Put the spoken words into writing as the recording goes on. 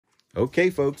Okay,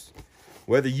 folks,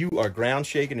 whether you are ground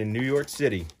shaking in New York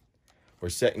City or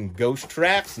setting ghost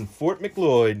traps in Fort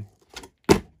McLeod,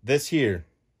 this here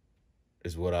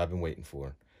is what I've been waiting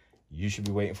for. You should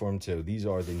be waiting for them too. These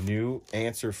are the new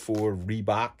Answer 4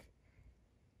 Reebok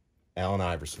Allen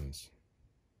Iversons.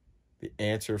 The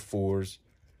Answer 4's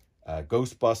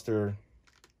Ghostbuster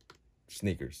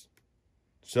sneakers.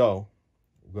 So,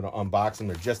 we're going to unbox them.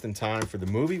 They're just in time for the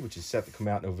movie, which is set to come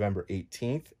out November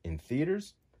 18th in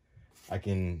theaters. I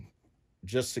can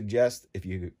just suggest, if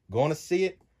you're going to see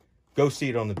it, go see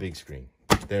it on the big screen.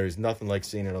 There is nothing like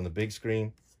seeing it on the big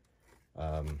screen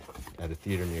at a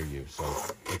theater near you. So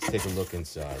let's take a look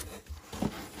inside.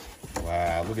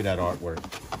 Wow, look at that artwork.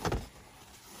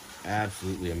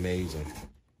 Absolutely amazing.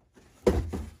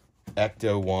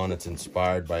 Ecto1, it's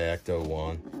inspired by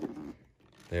Ecto1.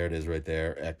 There it is right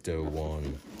there,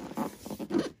 Ecto1.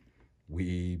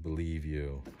 We believe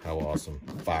you. How awesome.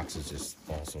 The box is just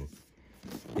awesome.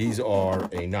 These are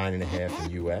a 9.5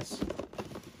 in US.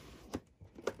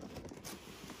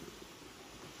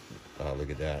 Oh,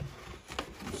 look at that.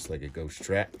 Just like a ghost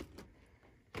trap.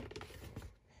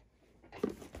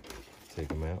 Take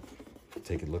them out.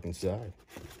 Take a look inside.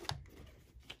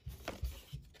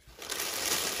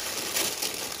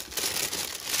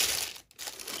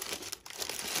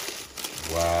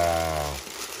 Wow.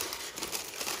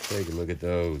 Take a look at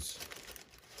those.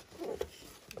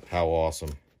 How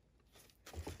awesome.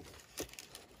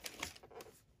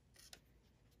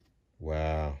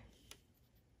 Wow.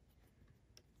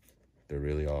 They're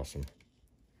really awesome.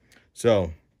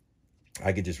 So,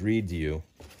 I could just read to you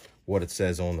what it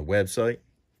says on the website,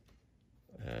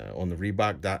 on the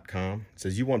Reebok.com. It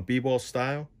says, you want b-ball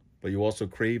style, but you also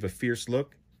crave a fierce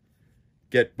look?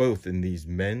 Get both in these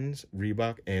men's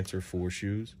Reebok Answer 4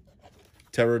 shoes.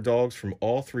 Terror dogs from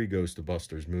all 3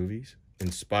 Ghostbusters movies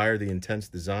inspire the intense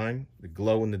design, the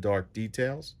glow-in-the-dark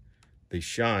details. They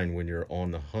shine when you're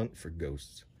on the hunt for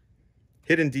ghosts.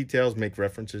 Hidden details make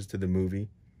references to the movie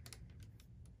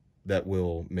that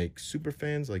will make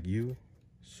superfans like you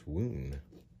swoon.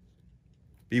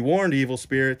 Be warned, evil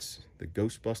spirits, the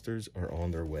Ghostbusters are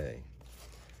on their way.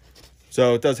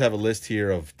 So it does have a list here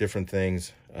of different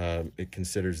things. It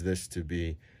considers this to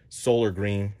be solar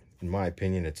green. In my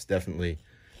opinion, it's definitely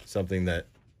something that,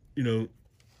 you know,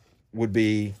 would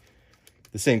be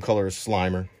the same color as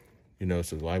Slimer. You know,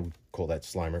 so I would call that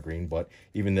Slimer green. But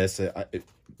even this, it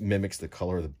mimics the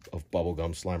color of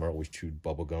bubblegum. Slimer always chewed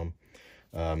bubblegum.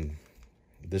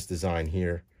 This design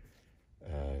here,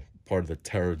 part of the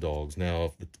Terror dogs.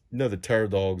 Now, the Terror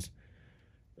dogs,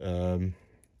 you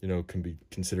know, can be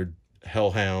considered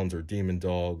hellhounds or demon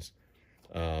dogs,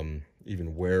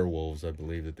 even werewolves, I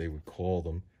believe that they would call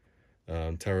them.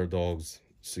 Terror dogs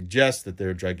suggest that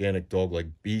they're gigantic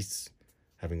dog-like beasts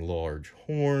having large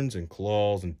horns and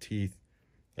claws and teeth,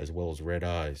 as well as red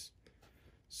eyes.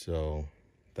 So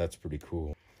that's pretty cool.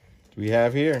 What do we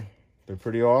have here? They're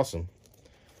pretty awesome.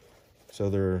 So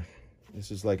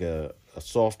this is like a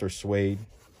softer suede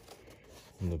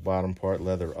on the bottom part,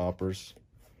 leather uppers.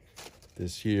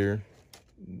 This here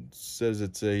says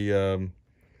it's a,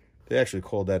 they actually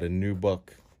call that a nubuck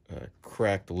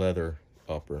cracked leather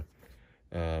upper.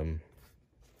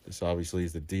 This obviously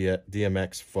is the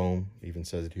DMX foam. Even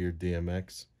says it here,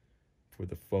 DMX for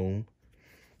the foam.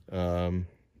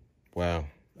 Wow,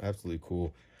 absolutely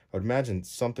cool. I would imagine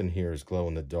something here is glow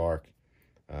in the dark,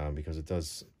 because it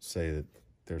does say that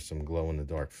there's some glow in the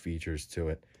dark features to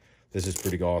it. This is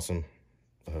pretty awesome.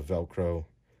 Velcro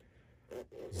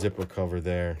zipper cover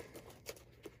there.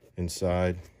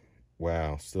 Inside,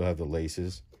 wow, still have the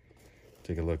laces.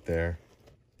 Take a look there.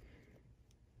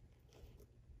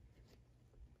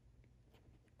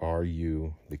 Are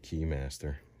you the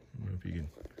Keymaster? I don't know if you can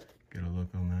get a look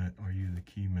on that. Are you the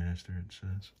Keymaster, it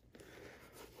says.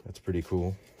 That's pretty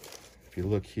cool. If you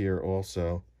look here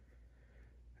also,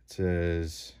 it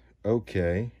says,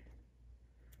 okay,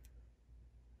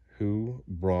 who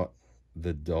brought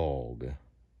the dog?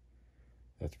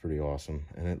 That's pretty awesome.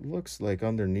 And it looks like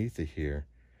underneath it here,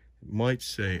 it might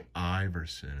say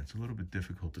Iverson. It's a little bit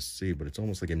difficult to see, but it's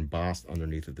almost like embossed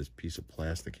underneath of this piece of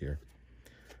plastic here.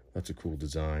 That's a cool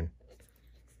design.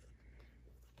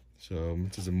 So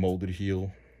this is a molded heel.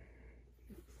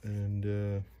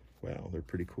 And wow, they're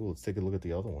pretty cool. Let's take a look at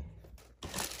the other one.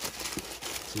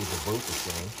 See if they're both the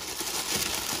same.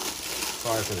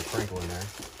 Sorry for the crinkle in there.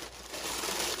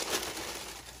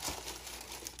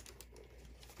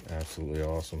 Absolutely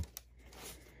awesome.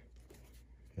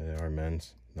 They are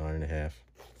men's, 9.5.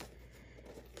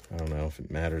 I don't know if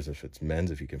it matters if it's men's.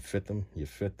 If you can fit them, you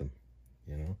fit them,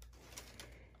 you know.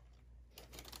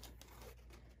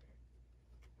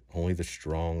 Only the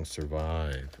strong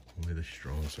survive. Only the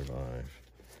strong survive.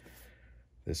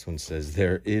 This one says,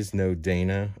 there is no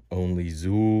Dana, only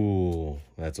Zool.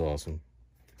 That's awesome.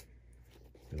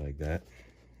 I like that.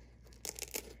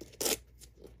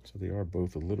 So they are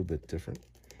both a little bit different.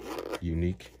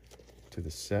 Unique to the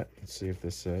set. Let's see if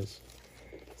this says.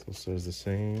 Still says the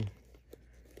same.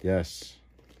 Yes.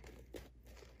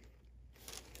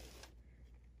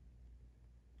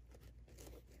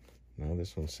 Now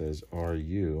this one says, are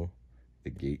you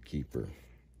the gatekeeper?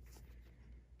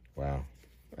 Wow.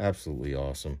 Absolutely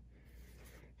awesome.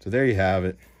 So there you have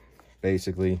it.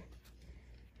 Basically,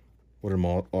 what an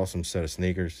awesome set of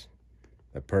sneakers.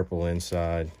 That purple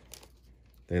inside.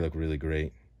 They look really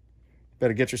great.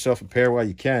 Better get yourself a pair while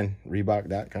you can.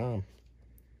 Reebok.com.